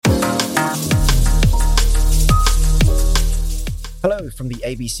Hello from the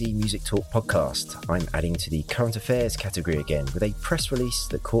ABC Music Talk podcast. I'm adding to the current affairs category again with a press release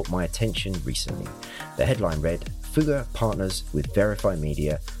that caught my attention recently. The headline read, Fuga partners with Verify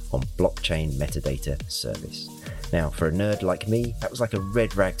Media on blockchain metadata service. Now, for a nerd like me, that was like a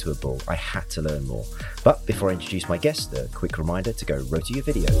red rag to a bull. I had to learn more. But before I introduce my guest, a quick reminder to go Rota your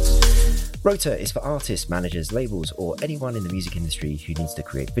videos. Rota is for artists, managers, labels, or anyone in the music industry who needs to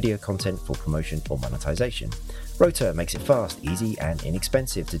create video content for promotion or monetization. Rota makes it fast, easy, and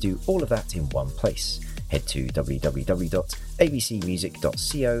inexpensive to do all of that in one place. Head to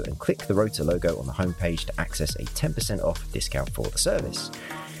www.abcmusic.co and click the Rota logo on the homepage to access a 10% off discount for the service.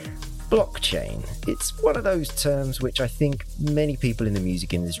 Blockchain. It's one of those terms which I think many people in the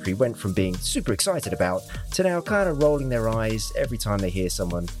music industry went from being super excited about to now kind of rolling their eyes every time they hear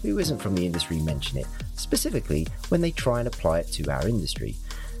someone who isn't from the industry mention it, specifically when they try and apply it to our industry.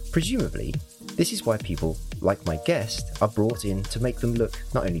 Presumably, this is why people, like my guest, are brought in to make them look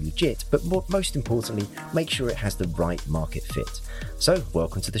not only legit, but most importantly, make sure it has the right market fit. So,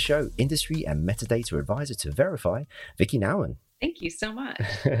 welcome to the show, Industry and Metadata Advisor to Verify, Vicky Nouwen. Thank you so much.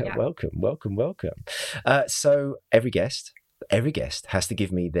 Yeah. Welcome. So every guest has to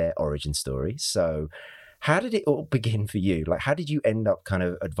give me their origin story. So how did it all begin for you? Like, how did you end up kind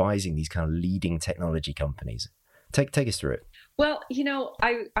of advising these kind of leading technology companies? Take us through it. Well,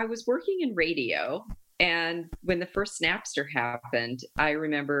 I was working in radio, and when the first Napster happened, I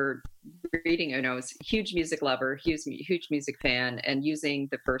remember reading, I was a huge music lover, huge music fan, and using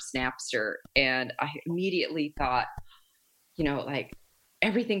the first Napster. And I immediately thought, like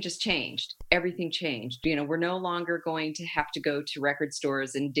everything just changed. Everything changed. We're no longer going to have to go to record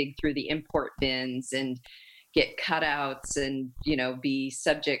stores and dig through the import bins and get cutouts and, be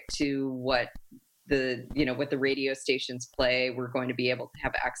subject to what the radio stations play. We're going to be able to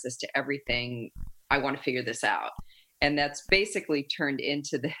have access to everything. I want to figure this out. And that's basically turned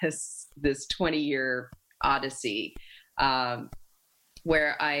into this 20-year odyssey.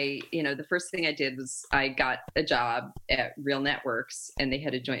 Where the first thing I did was I got a job at Real Networks, and they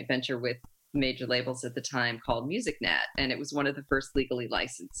had a joint venture with major labels at the time called MusicNet, and it was one of the first legally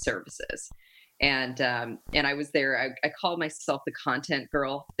licensed services. And I was there. I called myself the content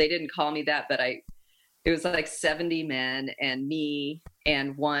girl. They didn't call me that, but it was like 70 men and me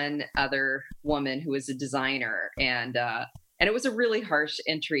and one other woman who was a designer, and it was a really harsh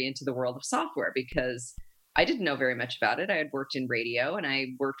entry into the world of software because I didn't know very much about it. I had worked in radio and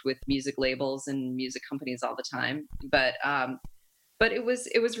I worked with music labels and music companies all the time. But it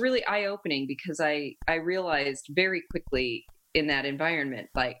was really eye-opening because I realized very quickly in that environment,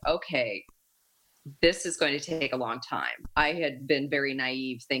 like, okay, this is going to take a long time. I had been very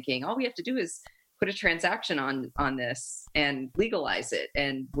naive thinking all we have to do is put a transaction on this and legalize it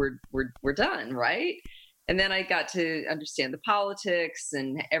and we're done, right? And then I got to understand the politics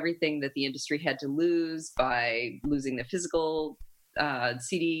and everything that the industry had to lose by losing the physical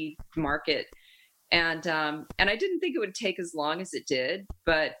CD market. And I didn't think it would take as long as it did,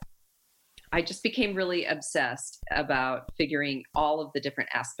 but I just became really obsessed about figuring all of the different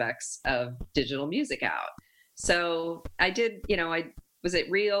aspects of digital music out. So I did, I was at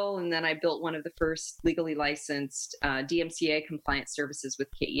Real, and then I built one of the first legally licensed DMCA compliant services with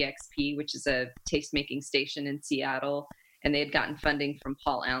KEXP, which is a tastemaking station in Seattle. And they had gotten funding from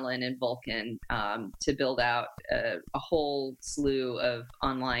Paul Allen and Vulcan to build out a whole slew of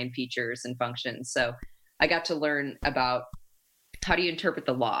online features and functions. So I got to learn about how do you interpret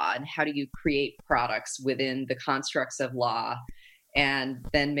the law and how do you create products within the constructs of law and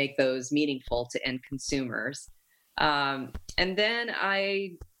then make those meaningful to end consumers. And then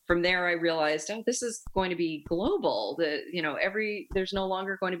from there I realized, this is going to be global. There's no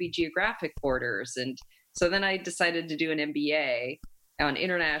longer going to be geographic borders. And so then I decided to do an MBA on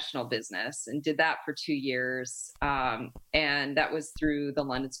international business and did that for 2 years. And that was through the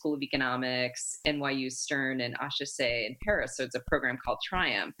London School of Economics, NYU Stern, and HEC in Paris. So it's a program called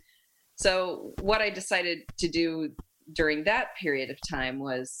Triumph. So what I decided to do during that period of time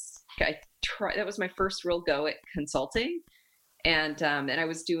was that was my first real go at consulting. And I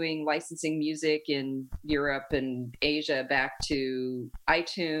was doing licensing music in Europe and Asia back to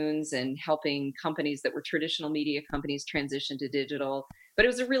iTunes and helping companies that were traditional media companies transition to digital. But it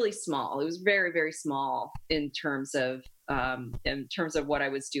was it was very, very small in terms of what I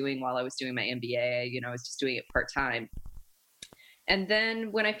was doing while I was doing my MBA. I was just doing it part-time. And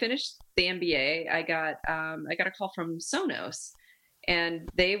then when I finished the MBA, I got a call from Sonos, and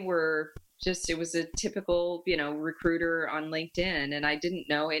they were it was a typical, recruiter on LinkedIn, and I didn't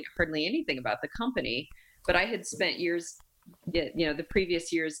know hardly anything about the company, but I had spent years, the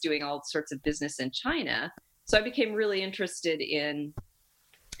previous years doing all sorts of business in China, So I became really interested in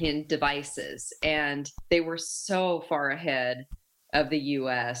devices, and they were so far ahead of the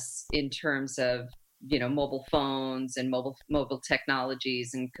US in terms of mobile phones and mobile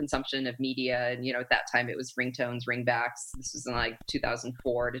technologies and consumption of media. And at that time it was ringtones, ringbacks. This was in like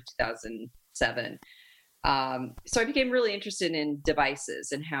 2004 to 2007. So I became really interested in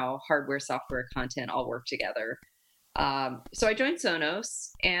devices and how hardware, software, content all work together. So I joined Sonos,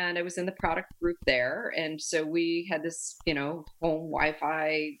 and I was in the product group there. And so we had this, home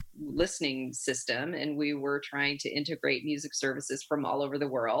Wi-Fi listening system, and we were trying to integrate music services from all over the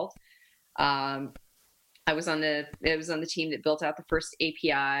world. Um, it was on the team that built out the first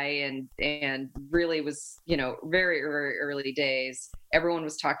API, and really was, very, very early days. Everyone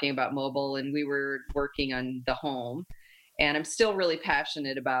was talking about mobile, and we were working on the home. And I'm still really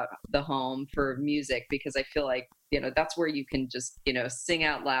passionate about the home for music, because I feel like, that's where you can just, sing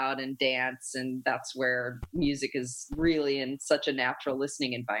out loud and dance. And that's where music is really in such a natural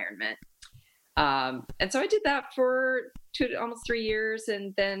listening environment. And so I did that for almost 3 years,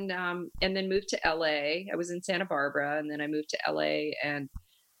 and then moved to LA. I was in Santa Barbara, and then I moved to LA and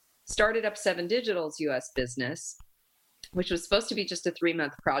started up Seven Digital's US business, which was supposed to be just a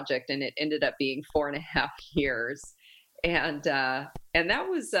 3-month project, and it ended up being 4.5 years. And that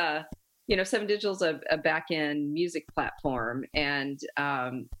was Seven Digital's a back-end music platform, and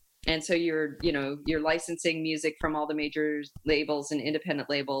so you're licensing music from all the major labels and independent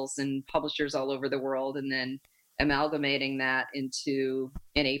labels and publishers all over the world, and then amalgamating that into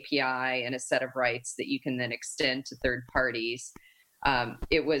an API and a set of rights that you can then extend to third parties.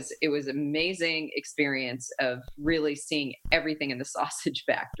 It was amazing experience of really seeing everything in the sausage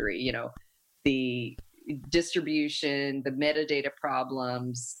factory, the distribution, the metadata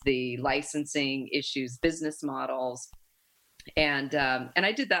problems, the licensing issues, business models. And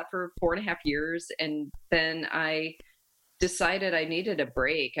I did that for 4.5 years. And then I decided I needed a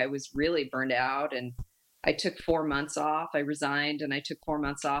break. I was really burned out, and I took 4 months off. I resigned, and I took 4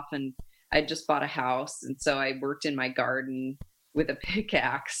 months off, and I just bought a house. And so I worked in my garden with a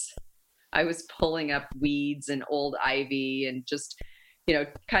pickaxe. I was pulling up weeds and old ivy, and just,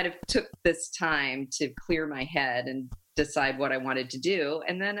 kind of took this time to clear my head and decide what I wanted to do.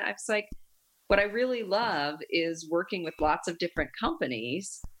 And then I was like, what I really love is working with lots of different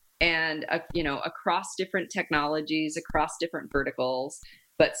companies, and, across different technologies, across different verticals,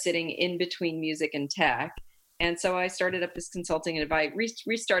 but sitting in between music and tech. And so I started up this consulting and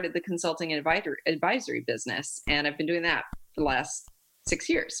restarted the consulting and advisory business. And I've been doing that for the last 6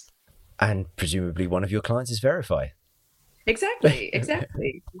 years. And presumably one of your clients is Verify. Exactly.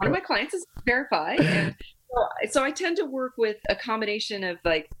 One of my clients is Verify. And so I tend to work with a combination of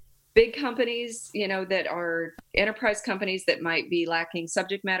like big companies, that are enterprise companies that might be lacking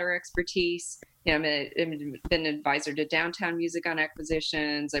subject matter expertise. I've been an advisor to Downtown Music on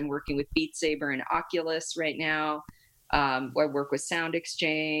acquisitions. I'm working with Beat Saber and Oculus right now. I work with Sound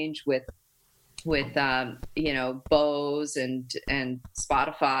Exchange, with Bose and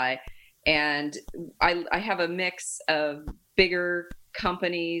Spotify. And I have a mix of bigger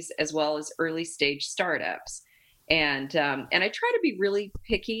companies as well as early stage startups. And I try to be really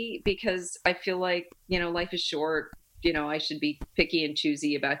picky, because I feel like, life is short. I should be picky and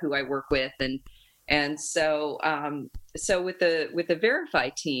choosy about who I work with. And so with the Verify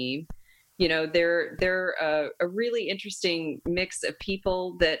team, they're a really interesting mix of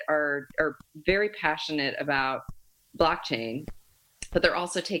people that are very passionate about blockchain, but they're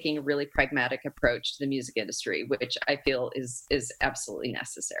also taking a really pragmatic approach to the music industry, which I feel is absolutely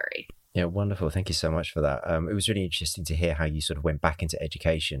necessary. Yeah, wonderful. Thank you so much for that. It was really interesting to hear how you sort of went back into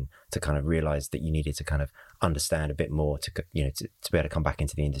education to kind of realize that you needed to kind of understand a bit more to be able to come back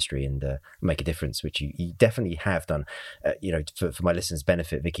into the industry and make a difference, which you definitely have done. For my listeners'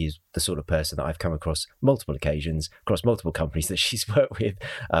 benefit, Vicky is the sort of person that I've come across multiple occasions, across multiple companies that she's worked with,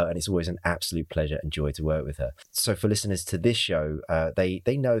 and it's always an absolute pleasure and joy to work with her. So for listeners to this show, they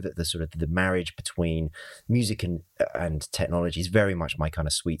know that the sort of the marriage between music and technology is very much my kind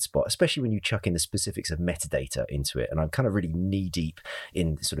of sweet spot, especially when you chuck in the specifics of metadata into it. And I'm kind of really knee deep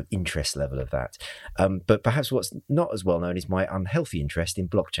in the sort of interest level of that. But perhaps what's not as well known is my unhealthy interest in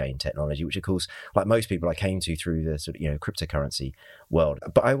blockchain technology, which of course, like most people, I came to through the sort of, cryptocurrency world.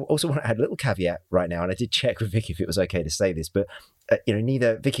 But I also want to add a little caveat right now, and I did check with Vicky if it was okay to say this, but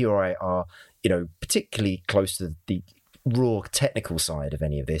neither Vicky or I are, particularly close to the raw technical side of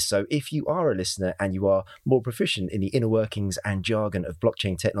any of this. So if you are a listener and you are more proficient in the inner workings and jargon of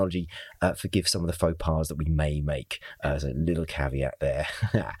blockchain technology, forgive some of the faux pas that we may make. As a little caveat there.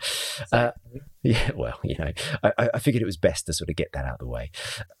 Yeah, well, I figured it was best to sort of get that out of the way.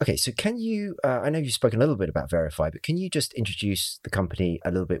 Okay, so can you, I know you've spoken a little bit about Verify, but can you just introduce the company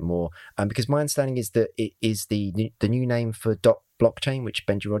a little bit more? Because my understanding is that it is the new name for Blockchain, which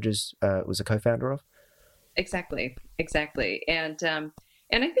Benji Rogers was a co-founder of. Exactly. And I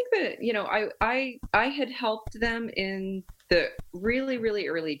think that, I had helped them in the really, really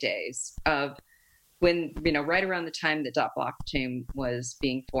early days of when, right around the time that Blockchain was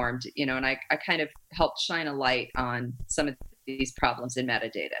being formed, and I kind of helped shine a light on some of these problems in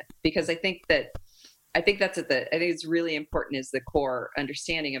metadata, because I think it's really important, is the core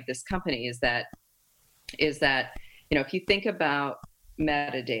understanding of this company is that, if you think about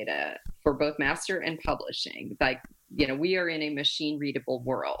metadata for both master and publishing, we are in a machine readable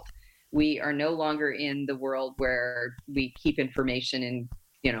world. We are no longer in the world where we keep information in,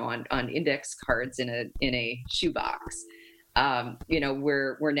 on index cards in a shoebox.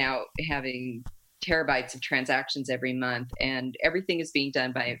 We're now having terabytes of transactions every month, and everything is being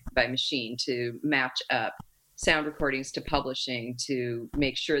done by machine to match up sound recordings to publishing, to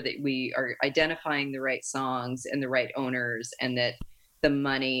make sure that we are identifying the right songs and the right owners, and that the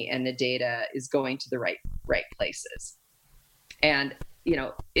money and the data is going to the right places. And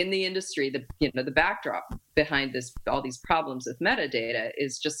in the industry, the backdrop behind all these problems with metadata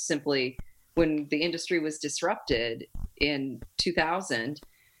is just simply, when the industry was disrupted in 2000,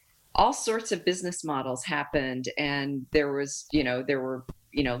 all sorts of business models happened, and there were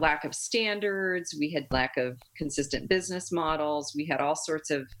lack of standards. We had lack of consistent business models. We had all sorts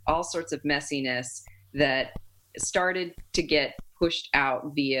of messiness that started to get pushed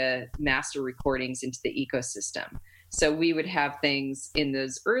out via master recordings into the ecosystem. So we would have things in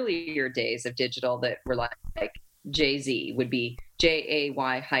those earlier days of digital that were like Jay-Z would be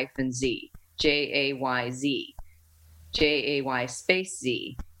JAY-Z, JAYZ, JAY space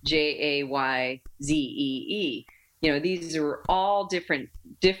Z, JAYZEE. These are all different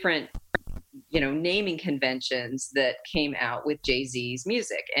naming conventions that came out with Jay-Z's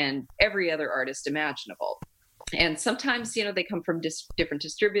music and every other artist imaginable. And sometimes, they come from different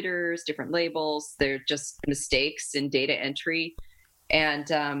distributors, different labels. They're just mistakes in data entry,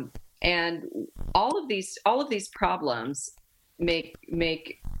 and all of these problems make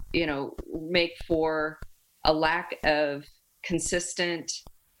for a lack of consistent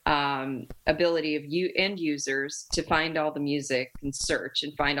ability of end users to find all the music and search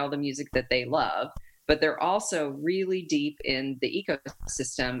and find all the music that they love. But they're also really deep in the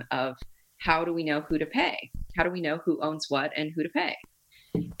ecosystem of, how do we know who to pay? How do we know who owns what and who to pay?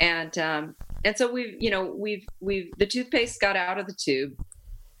 And so we've the toothpaste got out of the tube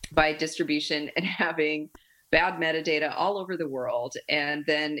by distribution and having bad metadata all over the world. And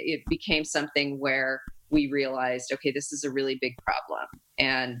then it became something where we realized, okay, this is a really big problem.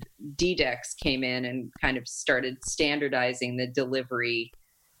 And DDEX came in and kind of started standardizing the delivery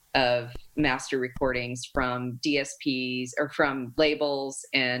of master recordings from DSPs, or from labels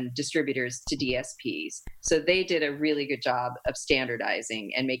and distributors to DSPs. So they did a really good job of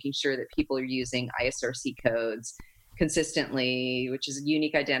standardizing and making sure that people are using ISRC codes consistently, which is a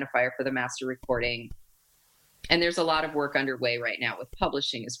unique identifier for the master recording. And there's a lot of work underway right now with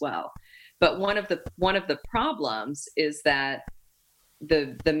publishing as well. But one of the problems is that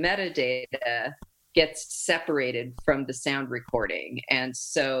the metadata gets separated from the sound recording. And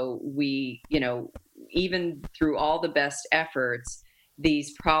so we, even through all the best efforts,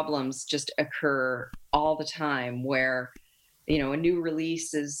 these problems just occur all the time, where, a new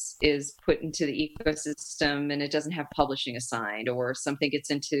release is put into the ecosystem and it doesn't have publishing assigned, or something gets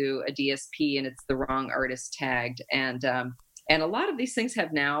into a DSP and it's the wrong artist tagged. And a lot of these things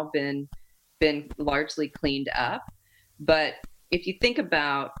have now been largely cleaned up. But if you think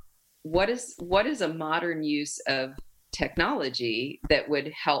about what is a modern use of technology that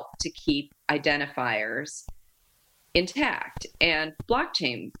would help to keep identifiers intact, and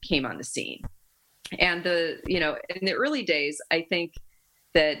blockchain came on the scene. And in the early days, I think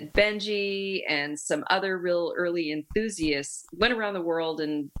that Benji and some other real early enthusiasts went around the world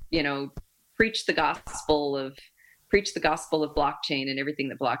and preached the gospel of blockchain and everything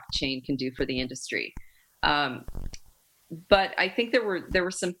that blockchain can do for the industry. But I think there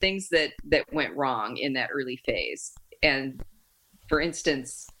were some things that went wrong in that early phase. And for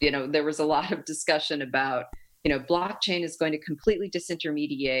instance, there was a lot of discussion about, blockchain is going to completely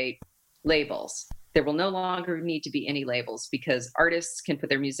disintermediate labels. There will no longer need to be any labels, because artists can put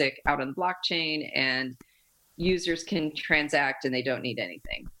their music out on the blockchain, and users can transact and they don't need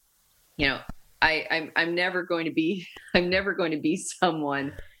anything. You know, I'm never going to be I'm never going to be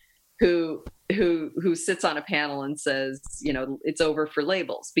someone who sits on a panel and says, it's over for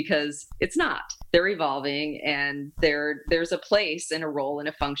labels, because it's not. They're evolving, and there's a place and a role and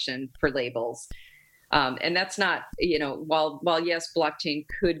a function for labels. And that's not, while yes, blockchain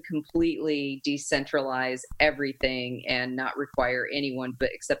could completely decentralize everything and not require anyone but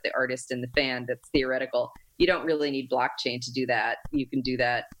except the artist and the fan, that's theoretical. You don't really need blockchain to do that. You can do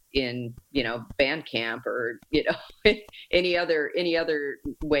that in, Bandcamp or, any other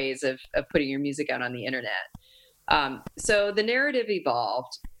ways of putting your music out on the internet. So the narrative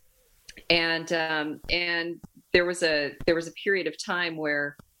evolved, and there was a period of time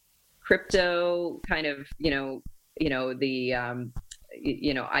where crypto kind of, the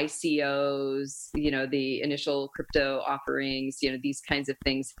ICOs, the initial crypto offerings, these kinds of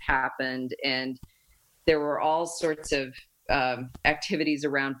things happened, and there were all sorts of activities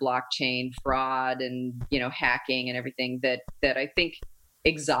around blockchain fraud and hacking and everything that I think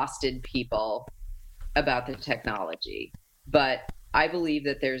exhausted people about the technology. But I believe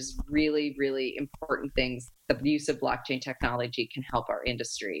that there's really, really important things. The use of blockchain technology can help our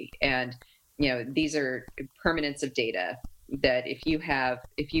industry. And, these are permanence of data, that if you have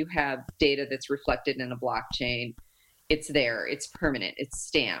data that's reflected in a blockchain, it's there, it's permanent, it's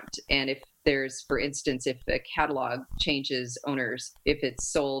stamped. And if there's, for instance, if a catalog changes owners, if it's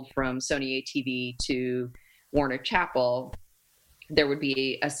sold from Sony ATV to Warner Chappell, there would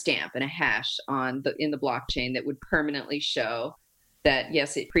be a stamp and a hash in the blockchain that would permanently show that,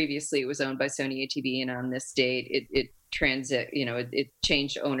 yes, previously it was owned by Sony ATV, and on this date it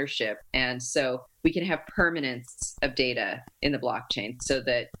changed ownership. And so we can have permanence of data in the blockchain, so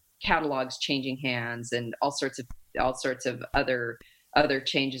that catalogs changing hands and all sorts of other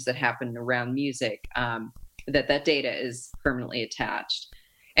changes that happen around music, that data is permanently attached.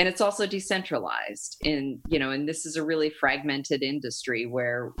 And it's also decentralized and this is a really fragmented industry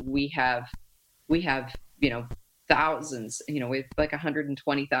where we have thousands, we have like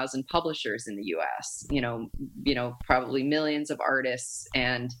 120,000 publishers in the US, probably millions of artists,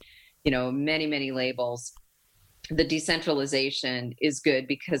 and, many, many labels. The decentralization is good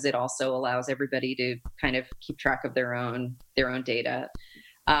because it also allows everybody to kind of keep track of their own data.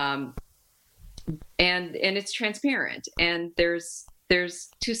 And it's transparent, and there's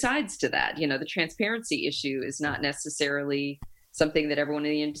two sides to that. The transparency issue is not necessarily something that everyone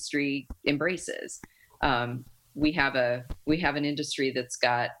in the industry embraces. We have an industry that's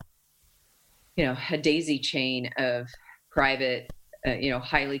got, a daisy chain of private,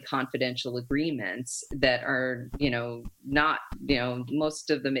 highly confidential agreements that are, not, most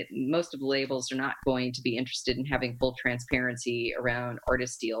of the labels are not going to be interested in having full transparency around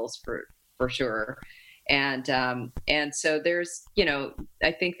artist deals for sure. And so there's,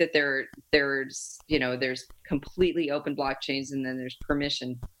 I think that there's completely open blockchains, and then there's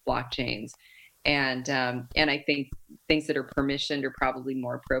permission blockchains. And I think things that are permissioned are probably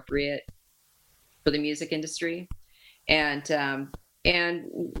more appropriate for the music industry. And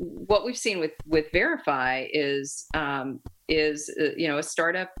what we've seen with Verify is a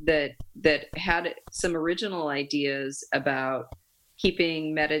startup that had some original ideas about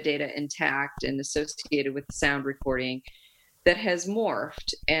keeping metadata intact and associated with sound recording, that has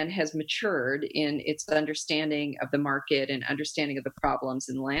morphed and has matured in its understanding of the market and understanding of the problems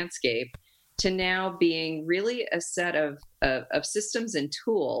in the landscape, to now being really a set of systems and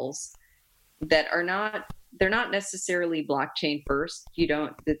tools that they're not necessarily blockchain first.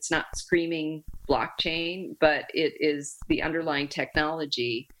 It's not screaming blockchain, but it is, the underlying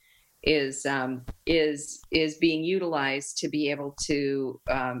technology is being utilized to be able to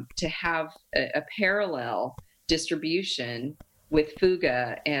have a parallel distribution with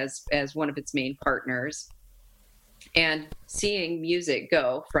Fuga as one of its main partners, and seeing music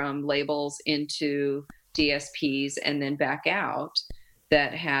go from labels into DSPs and then back out,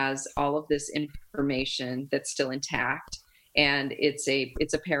 that has all of this information that's still intact, and it's a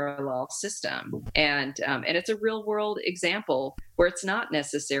parallel system, and it's a real world example where it's not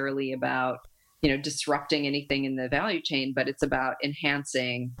necessarily about disrupting anything in the value chain, but it's about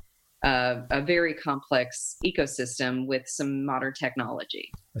enhancing a very complex ecosystem with some modern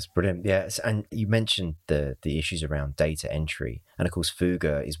technology. That's brilliant. Yes, and you mentioned the issues around data entry, and of course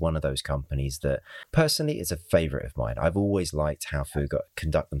Fuga is one of those companies that personally is a favorite of mine. I've always liked how Fuga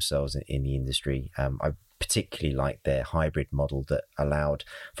conduct themselves in the industry. I particularly like their hybrid model that allowed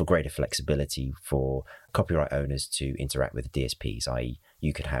for greater flexibility for copyright owners to interact with DSPs, i.e.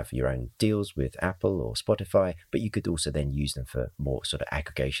 you could have your own deals with Apple or Spotify, but you could also then use them for more sort of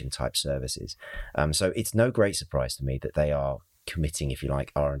aggregation type services. So it's no great surprise to me that they are committing, if you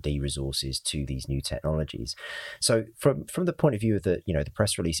like, R&D resources to these new technologies. So from the point of view of the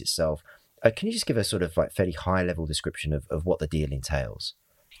press release itself, can you just give a sort of like fairly high level description of what the deal entails?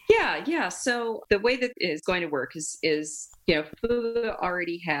 Yeah. So the way that is going to work is Fuga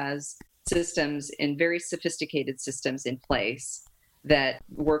already has systems and very sophisticated systems in place that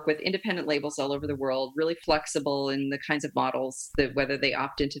work with independent labels all over the world, really flexible in the kinds of models that whether they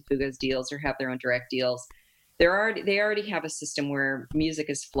opt into Fuga's deals or have their own direct deals. They already have a system where music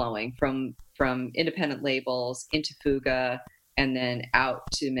is flowing from independent labels into Fuga and then out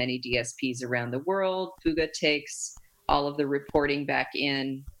to many DSPs around the world. Fuga takes all of the reporting back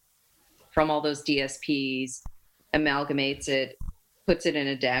in from all those DSPs, amalgamates it, puts it in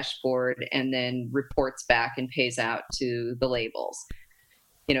a dashboard, and then reports back and pays out to the labels.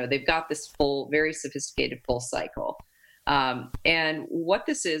 They've got this full, very sophisticated full cycle. And what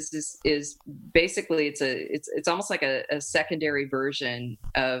this is basically it's almost like a secondary version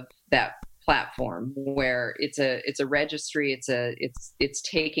of that platform where it's a registry. It's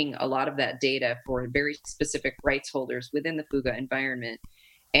taking a lot of that data for very specific rights holders within the Fuga environment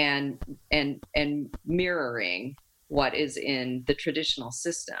and mirroring what is in the traditional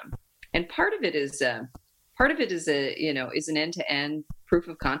system. And part of it is an end-to-end proof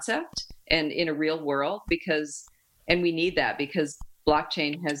of concept and in a real world and we need that because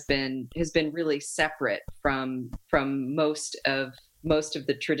blockchain has been really separate from most of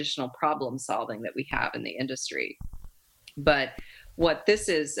the traditional problem solving that we have in the industry. But what this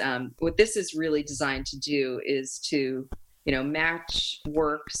is really designed to do is to match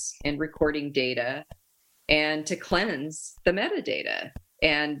works and recording data and to cleanse the metadata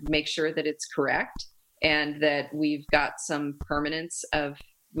and make sure that it's correct and that we've got some permanence of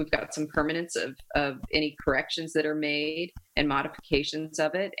any corrections that are made and modifications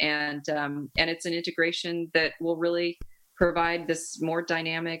of it. And it's an integration that will really provide this more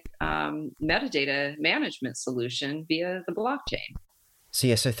dynamic metadata management solution via the blockchain.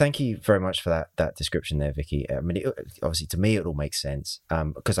 So thank you very much for that description there, Vicky. I mean, obviously to me it all makes sense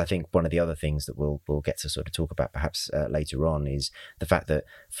because I think one of the other things that we'll get to sort of talk about perhaps later on is the fact that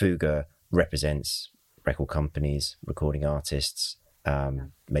Fuga represents record companies, recording artists,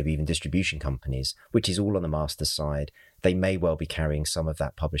 maybe even distribution companies, which is all on the master side. They may well be carrying some of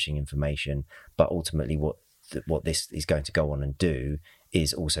that publishing information, but ultimately what this is going to go on and do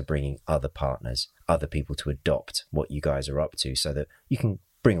is also bringing other partners, other people to adopt what you guys are up to so that you can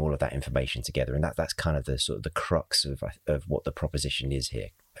bring all of that information together. And that's kind of the sort of the crux of what the proposition is here.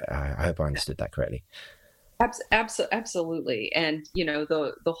 I hope I understood that correctly. Absolutely. And,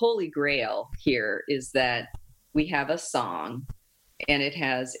 the holy grail here is that we have a song and it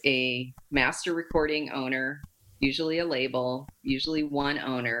has a master recording owner, usually a label, usually one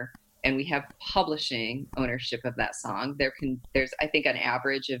owner, and we have publishing ownership of that song. There's I think an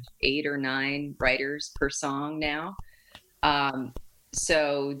average of 8 or 9 writers per song now.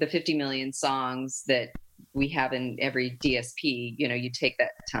 So the 50 million songs that we have in every DSP, you take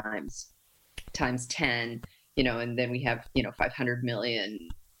that times 10, and then we have 500 million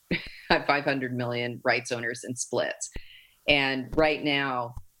rights owners and splits. And right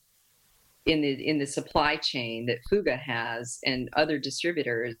now, in the supply chain that Fuga has and other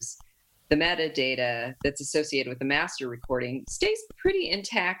distributors, the metadata that's associated with the master recording stays pretty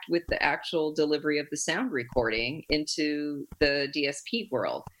intact with the actual delivery of the sound recording into the DSP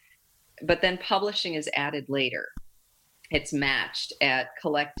world. But then publishing is added later. It's matched at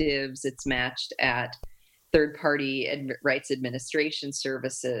collectives, it's matched at third-party rights administration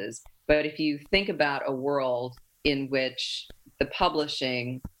services. But if you think about a world in which the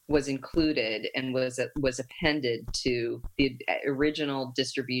publishing was included and was appended to the original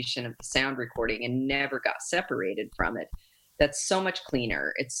distribution of the sound recording and never got separated from it, that's so much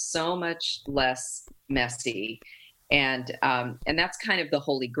cleaner. It's so much less messy. And that's kind of the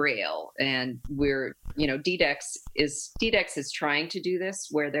holy grail. And DDEX is trying to do this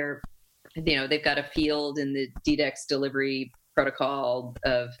where they've got a field in the DDEX delivery protocol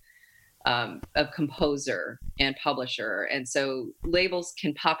of composer and publisher. And so labels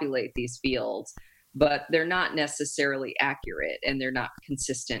can populate these fields, but they're not necessarily accurate and they're not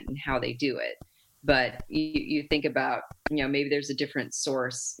consistent in how they do it. But you think about, maybe there's a different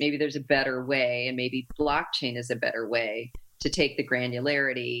source, maybe there's a better way, and maybe blockchain is a better way to take the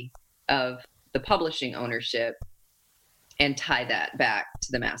granularity of the publishing ownership and tie that back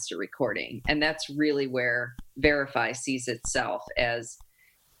to the master recording. And that's really where Verify sees itself as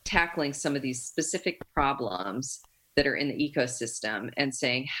tackling some of these specific problems that are in the ecosystem and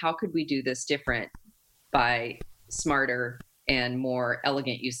saying, how could we do this different by smarter and more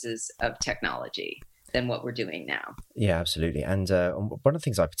elegant uses of technology than what we're doing now? Yeah, absolutely. And one of the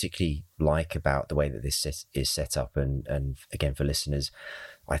things I particularly like about the way that this is set up, and again, for listeners,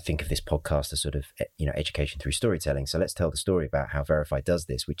 I think of this podcast as sort of, education through storytelling. So let's tell the story about how Verify does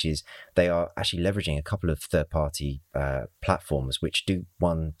this, which is they are actually leveraging a couple of third-party platforms which do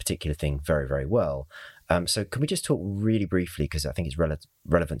one particular thing very, very well. So can we just talk really briefly, because I think it's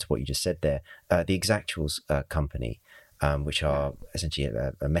relevant to what you just said there, the Exactuals company, which are essentially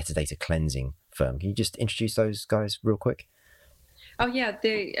a metadata cleansing firm. Can you just introduce those guys real quick? Oh yeah,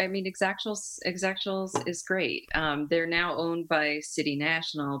 Exactuals is great. They're now owned by City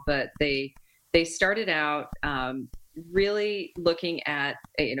National, but they started out really looking at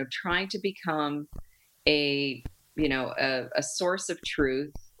trying to become a a source of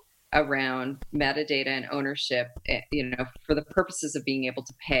truth around metadata and ownership, for the purposes of being able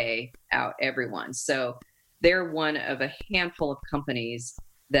to pay out everyone. So they're one of a handful of companies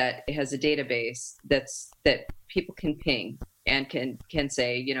that has a database that people can ping and can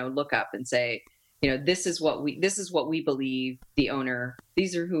say, look up and say, this is what we believe the owner,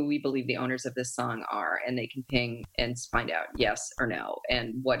 these are who we believe the owners of this song are, and they can ping and find out yes or no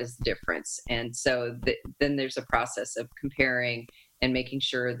and what is the difference. And so then there's a process of comparing and making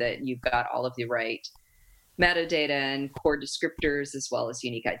sure that you've got all of the right metadata and core descriptors as well as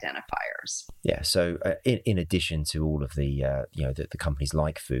unique identifiers. Yeah. So in addition to all of the the companies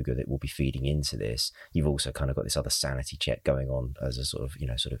like Fuga that will be feeding into this, you've also kind of got this other sanity check going on as a sort of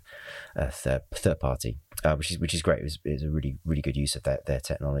third party, which is great. It's a really, really good use of their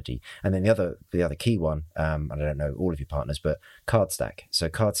technology. And then the other key one, and I don't know all of your partners, but CardStack. So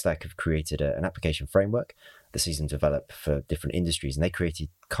CardStack have created an application framework that sees them develop for different industries, and they created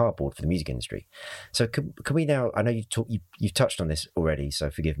Cardboard for the music industry. So can we now, I know you've touched on this already, so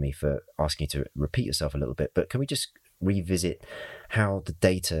forgive me for asking you to repeat yourself a little bit, but can we just revisit how the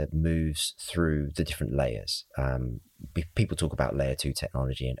data moves through the different layers? People talk about layer 2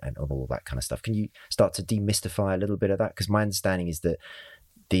 technology and all that kind of stuff. Can you start to demystify a little bit of that? Because my understanding is that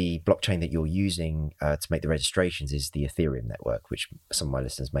the blockchain that you're using to make the registrations is the Ethereum network, which some of my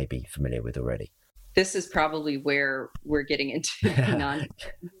listeners may be familiar with already. This is probably where we're getting into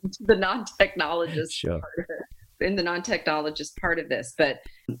the non-technologist Sure. in the non-technologist part of this. But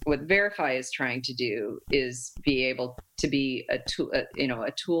what Verify is trying to do is be able to be a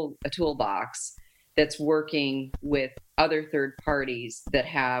toolbox that's working with other third parties that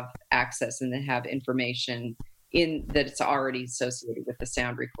have access and that have information in that it's already associated with the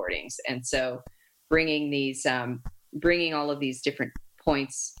sound recordings. And so bringing all of these different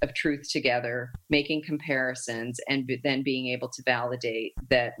points of truth together, making comparisons, and then being able to validate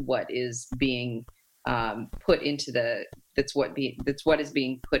that what is being put into that's what is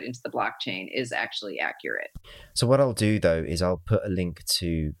being put into the blockchain is actually accurate. So what I'll do though is I'll put a link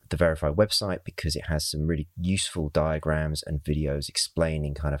to the Verify website, because it has some really useful diagrams and videos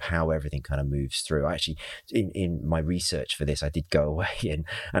explaining kind of how everything kind of moves through. I actually, in my research for this, I did go away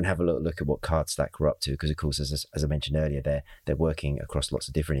and have a look at what CardStack were up to, because of course, as I mentioned earlier, they're working across lots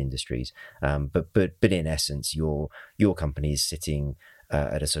of different industries. But in essence, your company is sitting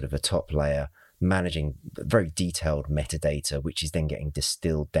at a sort of a top layer, managing very detailed metadata, which is then getting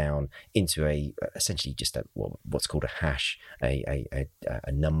distilled down into essentially just what's called a hash, a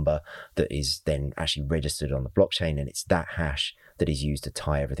number that is then actually registered on the blockchain, and it's that hash that is used to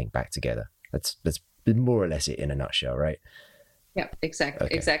tie everything back together. That's more or less it in a nutshell, right? Yeah, exactly,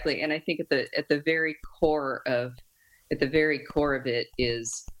 Okay. exactly. And I think at the very core of it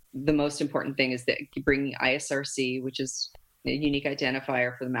is the most important thing is that bringing ISRC, which is a unique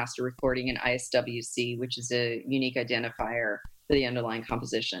identifier for the master recording, and ISWC, which is a unique identifier for the underlying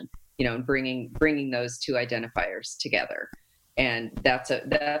composition, and bringing those two identifiers together. And that's a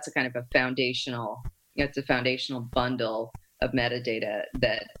kind of a foundational bundle of metadata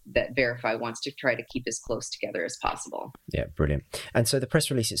that Verify wants to try to keep as close together as possible. Yeah, brilliant. And so the press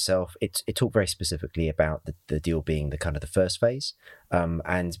release itself, it talked very specifically about the deal being the kind of the first phase.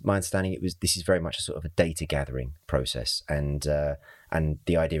 And my understanding this is very much a sort of a data gathering process. And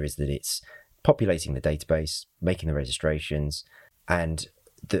the idea is that it's populating the database, making the registrations, and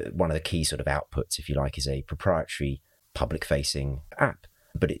one of the key sort of outputs, if you like, is a proprietary public facing app.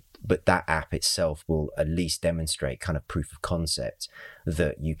 But that app itself will at least demonstrate kind of proof of concept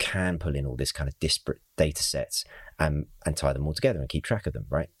that you can pull in all this kind of disparate data sets and tie them all together and keep track of them,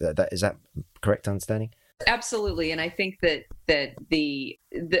 right? Is that correct understanding? Absolutely. And I think that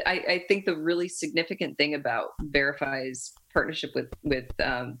I think the really significant thing about Verify's partnership with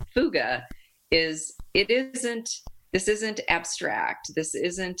Fuga is it isn't this isn't abstract. This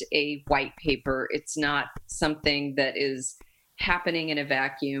isn't a white paper. It's not something that is happening in a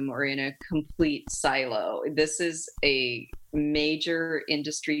vacuum or in a complete silo. This is a major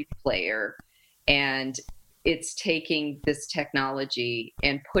industry player, and it's taking this technology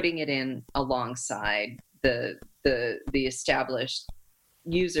and putting it in alongside the established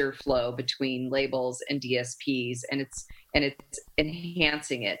user flow between labels and DSPs, and it's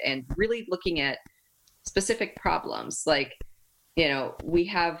enhancing it and really looking at specific problems. Like, we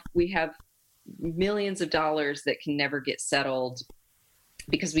have millions of dollars that can never get settled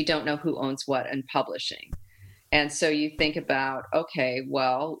because we don't know who owns what in publishing. And so you think about, okay,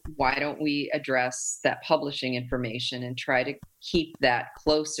 well, why don't we address that publishing information and try to keep that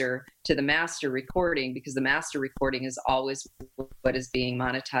closer to the master recording, because the master recording is always what is being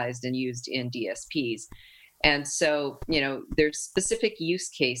monetized and used in DSPs. And so, there's specific use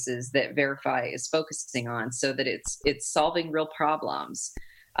cases that Verify is focusing on, so that it's solving real problems.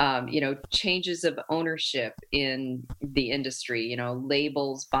 Changes of ownership in the industry,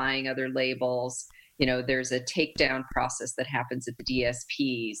 labels buying other labels. There's a takedown process that happens at the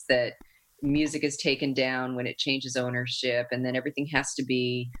DSPs, that music is taken down when it changes ownership, and then everything has to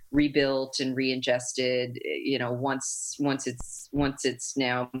be rebuilt and re-ingested. Once it's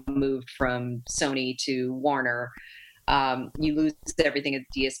now moved from Sony to Warner, you lose everything at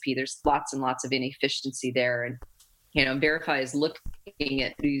the DSP. There's lots and lots of inefficiency there, and Verify is looking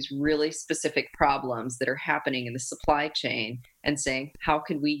at these really specific problems that are happening in the supply chain and saying, how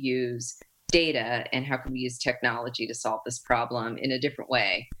can we use data and how can we use technology to solve this problem in a different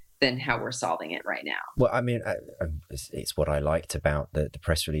way than how we're solving it right now? Well, I mean, it's what I liked about the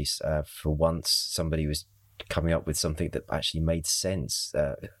press release. For once, somebody was coming up with something that actually made sense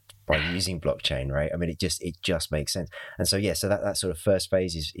by using blockchain, right? I mean, it just makes sense. And so, so that sort of first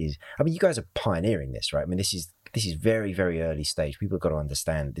phase is, I mean, you guys are pioneering this, right? I mean, this is very, very early stage. People have got to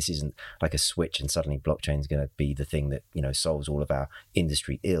understand this isn't like a switch and suddenly blockchain is going to be the thing that, solves all of our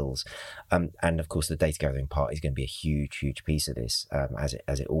industry ills. And of course, the data gathering part is going to be a huge, huge piece of this,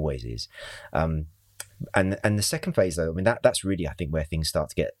 as it always is. And the second phase, though, I mean, that's really, I think, where things start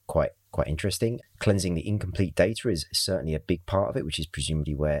to get quite interesting. Cleansing the incomplete data is certainly a big part of it, which is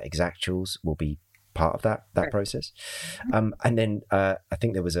presumably where Exactuals will be part of that right. process. And then I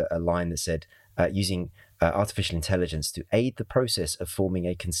think there was a line that said, using artificial intelligence to aid the process of forming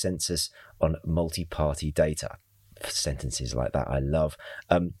a consensus on multi-party data. Sentences like that I love.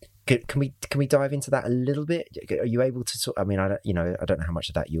 Can we dive into that a little bit? Are you able to I mean, I don't know how much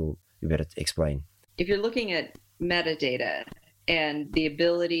of that you'll be able to explain. If you're looking at metadata and the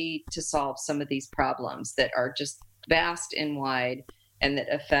ability to solve some of these problems that are just vast and wide and that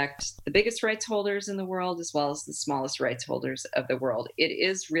affect the biggest rights holders in the world as well as the smallest rights holders of the world, it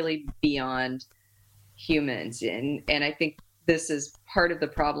is really beyond humans. And I think this is part of the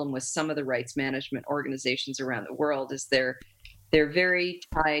problem with some of the rights management organizations around the world, is they're very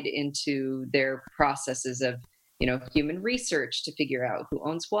tied into their processes of human research to figure out who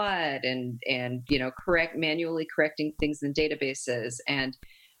owns what, and manually correcting things in databases, and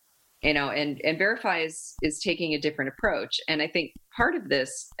Verify is taking a different approach. And I think part of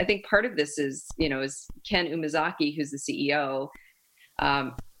this is Ken Umezaki, who's the CEO.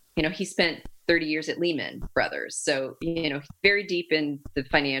 He spent 30 years at Lehman Brothers, so very deep in the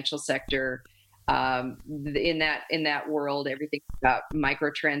financial sector. In that world, everything's about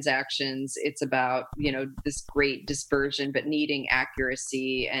microtransactions. It's about this great dispersion, but needing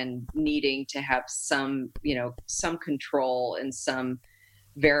accuracy and needing to have some control and some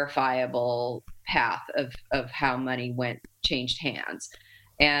verifiable path of how money changed hands.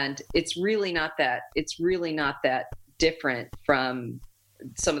 And it's really not that different from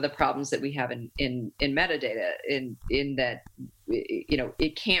some of the problems that we have in metadata, in that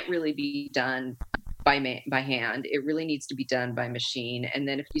it can't really be done by hand. It really needs to be done by machine. And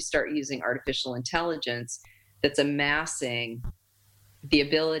then if you start using artificial intelligence that's amassing the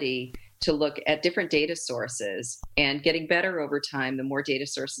ability to look at different data sources and getting better over time, the more data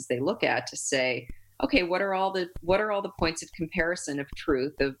sources they look at, to say, okay, what are all the points of comparison of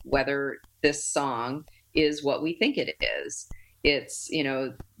truth of whether this song is what we think it is? It's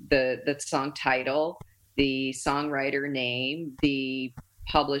the song title, the songwriter name, the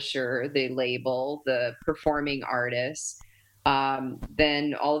publisher, the label, the performing artist,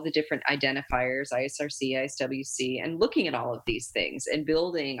 then all of the different identifiers, ISRC, ISWC, and looking at all of these things and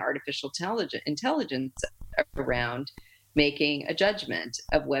building artificial intelligence around making a judgment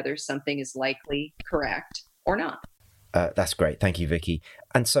of whether something is likely correct or not. That's great. Thank you, Vicky.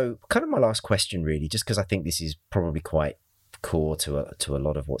 And so kind of my last question, really, just because I think this is probably quite core to a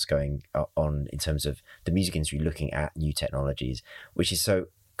lot of what's going on in terms of the music industry looking at new technologies, which is so.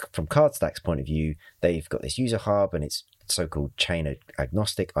 From Cardstack's point of view, they've got this user hub and it's so-called chain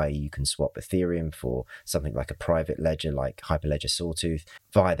agnostic, i.e. you can swap Ethereum for something like a private ledger like Hyperledger Sawtooth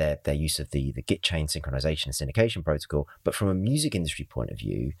via their use of the Git chain synchronization and syndication protocol. But from a music industry point of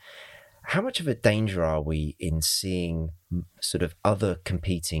view, how much of a danger are we in seeing sort of other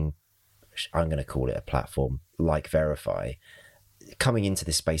competing, I'm going to call it a platform like Verify, coming into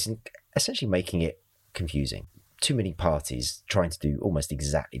this space and essentially making it confusing? Too many parties trying to do almost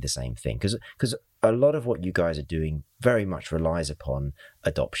exactly the same thing, because a lot of what you guys are doing very much relies upon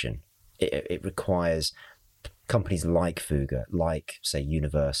adoption. It requires companies like Fuga, like say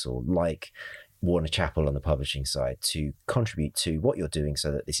Universal, like Warner Chappell on the publishing side to contribute to what you're doing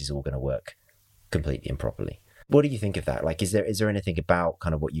so that this is all going to work completely and properly. What do you think of that? Like, is there anything about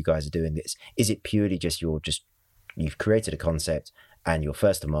kind of what you guys are doing is it purely just you've created a concept and you're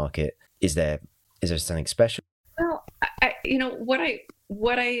first to market? Is there something special? Well,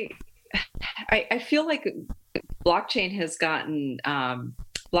 I feel like blockchain has gotten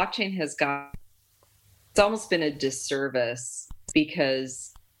it's almost been a disservice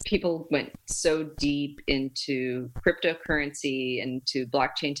because people went so deep into cryptocurrency, into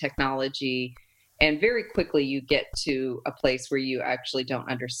blockchain technology, and very quickly you get to a place where you actually don't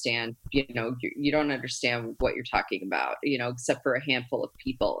understand, you don't understand what you're talking about, except for a handful of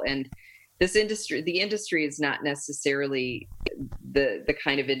people. And the industry is not necessarily the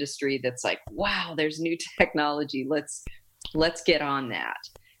kind of industry that's like, wow, there's new technology. Let's get on that.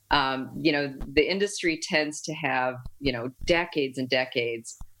 The industry tends to have, decades and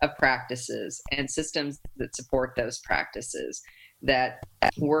decades of practices and systems that support those practices that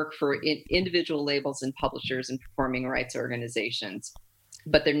work for individual labels and publishers and performing rights organizations,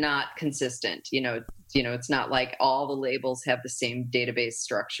 but they're not consistent. It's not like all the labels have the same database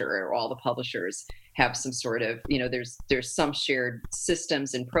structure or all the publishers have some sort of, there's some shared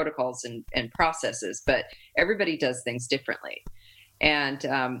systems and protocols and processes, but everybody does things differently. And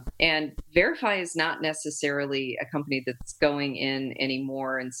Verify is not necessarily a company that's going in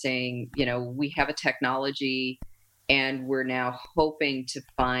anymore and saying, we have a technology and we're now hoping to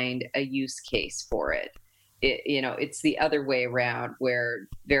find a use case for it. It's the other way around, where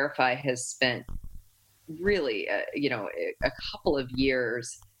Verify has spent really, a couple of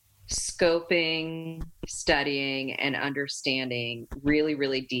years scoping, studying, and understanding really,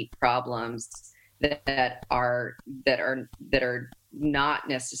 really deep problems that are not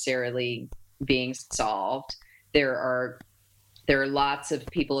necessarily being solved. There are lots of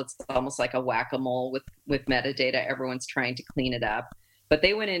people. It's almost like a whack-a-mole with metadata. Everyone's trying to clean it up. But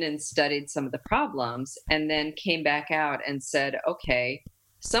they went in and studied some of the problems and then came back out and said, okay,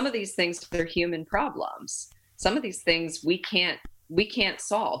 some of these things are human problems. Some of these things we can't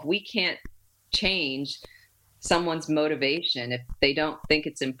solve. We can't change someone's motivation. If they don't think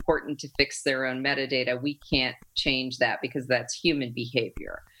it's important to fix their own metadata, we can't change that because that's human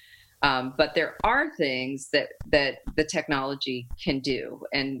behavior. But there are things that the technology can do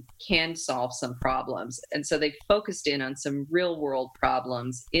and can solve some problems. And so they focused in on some real world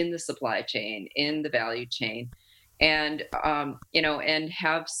problems in the supply chain, in the value chain, and and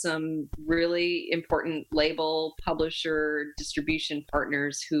have some really important label, publisher, distribution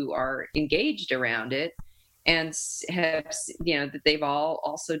partners who are engaged around it, and have that they've all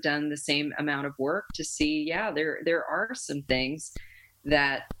also done the same amount of work to see, there are some things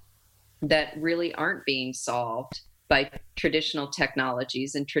that really aren't being solved by traditional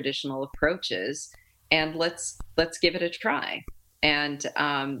technologies and traditional approaches, and let's give it a try. And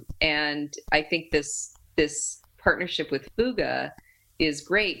I think this partnership with Fuga is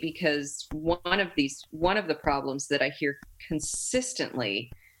great because one of the problems that I hear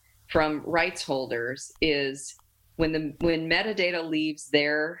consistently from rights holders is when metadata leaves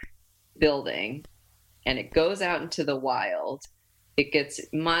their building and it goes out into the wild, it gets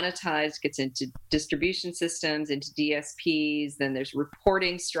monetized, gets into distribution systems, into DSPs, then there's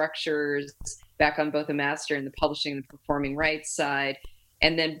reporting structures back on both the master and the publishing and the performing rights side.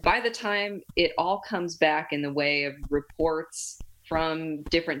 And then by the time it all comes back in the way of reports from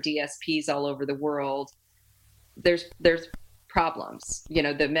different DSPs all over the world, there's problems. The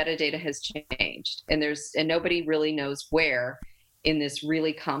metadata has changed, and nobody really knows where in this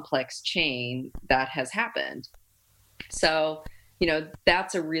really complex chain that has happened. So,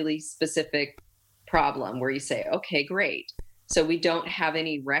 that's a really specific problem where you say, okay, great. So we don't have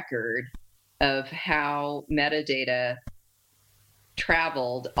any record of how metadata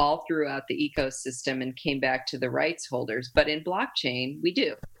traveled all throughout the ecosystem and came back to the rights holders. But in blockchain, we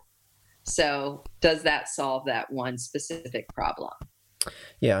do. So does that solve that one specific problem?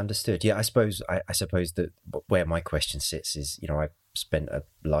 Yeah, understood. Yeah, I suppose that where my question sits is, I've spent a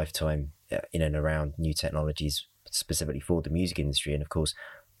lifetime in and around new technologies specifically for the music industry, and of course,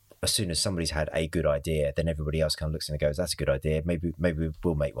 as soon as somebody's had a good idea, then everybody else kind of looks and goes, "That's a good idea. Maybe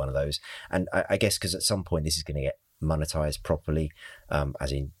we'll make one of those." And I guess because at some point this is going to get monetized properly,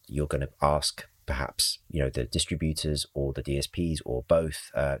 as in you're going to ask perhaps the distributors or the DSPs or both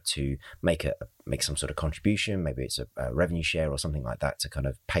to make some sort of contribution. Maybe it's a revenue share or something like that to kind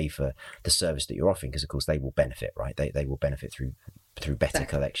of pay for the service that you're offering, because of course they will benefit, right? They will benefit through better Exactly.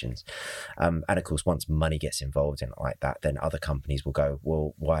 collections. And of course, once money gets involved in it like that, then other companies will go,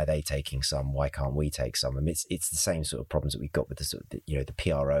 well, why are they taking some? Why can't we take some? And it's the same sort of problems that we've got with the sort of the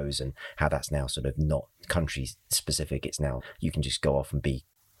PROs, and how that's now sort of not country specific. It's now you can just go off and be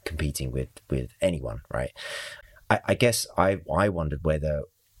competing with anyone, right? I guess I wondered whether,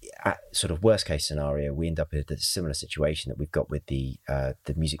 at sort of worst case scenario, we end up in a similar situation that we've got with the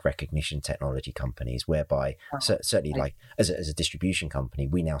music recognition technology companies, whereby certainly, like as a distribution company,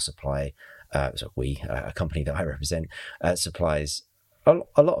 we now supply, a company that I represent supplies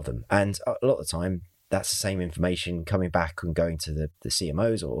a lot of them, and a lot of the time that's the same information coming back and going to the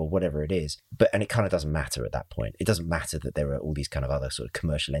CMOs or whatever it is. And it kind of doesn't matter at that point. It doesn't matter that there are all these kind of other sort of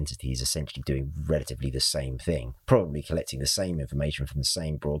commercial entities essentially doing relatively the same thing, probably collecting the same information from the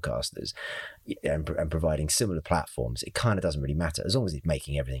same broadcasters and providing similar platforms. It kind of doesn't really matter as long as it's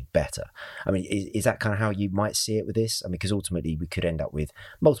making everything better. I mean, is that kind of how you might see it with this? I mean, because ultimately we could end up with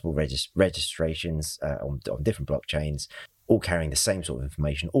multiple registrations on different blockchains, all carrying the same sort of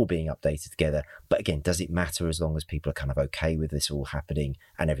information, all being updated together. But again, does it matter as long as people are kind of okay with this all happening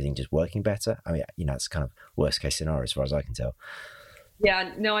and everything just working better? I mean, it's kind of worst case scenario as far as I can tell.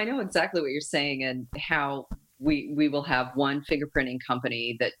 Yeah, no, I know exactly what you're saying, and how we will have one fingerprinting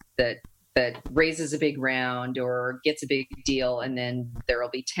company that raises a big round or gets a big deal, and then there will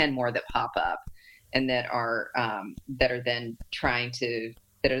be 10 more that pop up, and that are then trying to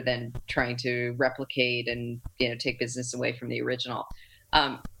replicate and take business away from the original.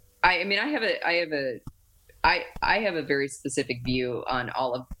 Um, I mean, I have a very specific view on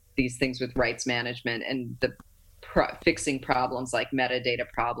all of these things with rights management and the fixing problems like metadata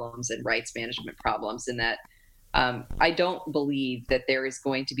problems and rights management problems. In that, I don't believe that there is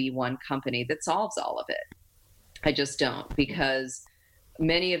going to be one company that solves all of it. I just don't, because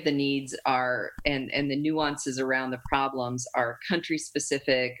many of the needs are, and the nuances around the problems are country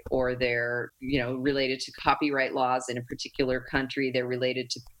specific, or they're related to copyright laws in a particular country. They're related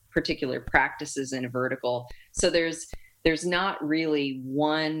to particular practices in a vertical. So there's not really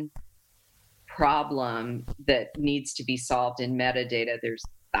one problem that needs to be solved in metadata. There's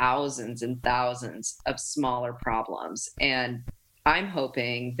thousands and thousands of smaller problems, and I'm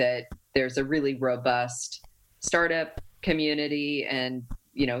hoping that there's a really robust startup community, and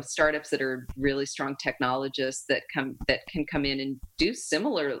startups that are really strong technologists that can come in and do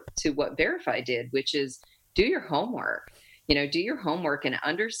similar to what Verify did, which is do your homework. Do your homework and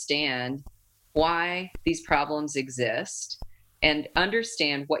understand why these problems exist, and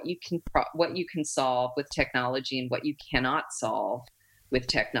understand what you can solve with technology and what you cannot solve with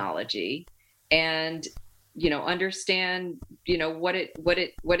technology, and understand what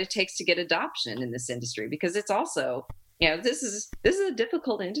it takes to get adoption in this industry, because it's also, this is a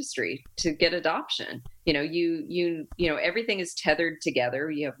difficult industry to get adoption. Everything is tethered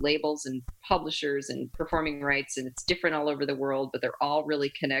together. You have labels and publishers and performing rights, and it's different all over the world, but they're all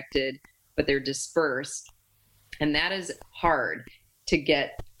really connected, but they're dispersed. And that is hard, to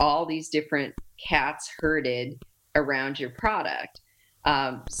get all these different cats herded around your product.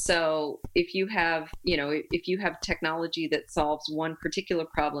 So if you have technology that solves one particular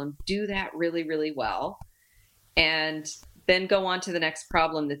problem, do that really, really well, and then go on to the next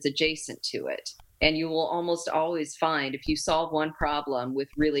problem that's adjacent to it. And you will almost always find, if you solve one problem with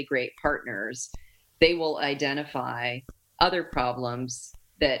really great partners, they will identify other problems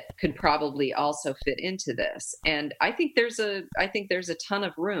that could probably also fit into this. And I think there's a ton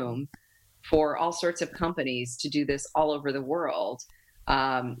of room for all sorts of companies to do this all over the world.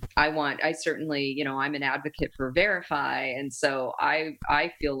 I certainly, I'm an advocate for Verify. And so I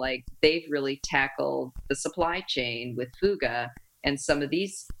feel like they've really tackled the supply chain with Fuga and some of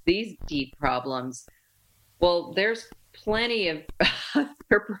these deep problems. Well, there's plenty of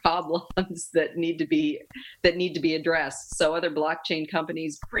other problems that need to be addressed. So other blockchain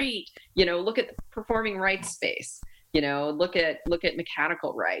companies, great, look at the performing rights space. look at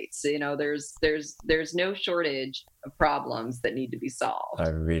mechanical rights. There's no shortage of problems that need to be solved. I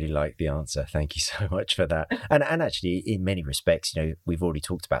really like the answer. Thank you so much for that. And actually, in many respects, we've already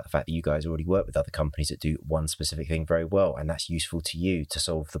talked about the fact that you guys already work with other companies that do one specific thing very well, and that's useful to you to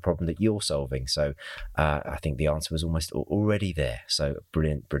solve the problem that you're solving. So I think the answer was almost already there. So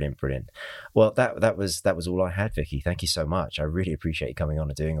brilliant. Well, that was all I had, Vicky. Thank you so much. I really appreciate you coming on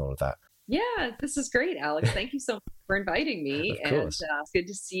and doing all of that. Yeah, this is great, Alex. Thank you so much for inviting me. Of course. And it's good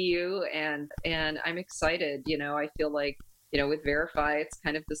to see you. And I'm excited. I feel like, with Verify, it's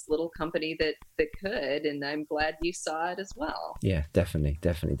kind of this little company that could, and I'm glad you saw it as well. Yeah, definitely.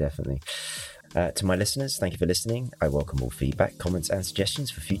 To my listeners, thank you for listening. I welcome all feedback, comments, and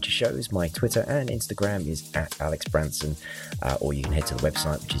suggestions for future shows. My Twitter and Instagram is @AlexBranson, or you can head to the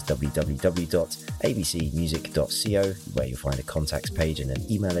website, which is www.abcmusic.co, where you'll find a contacts page and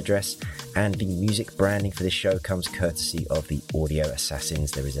an email address. And the music branding for this show comes courtesy of the Audio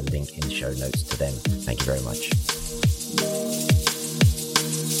Assassins. There is a link in the show notes to them. Thank you very much.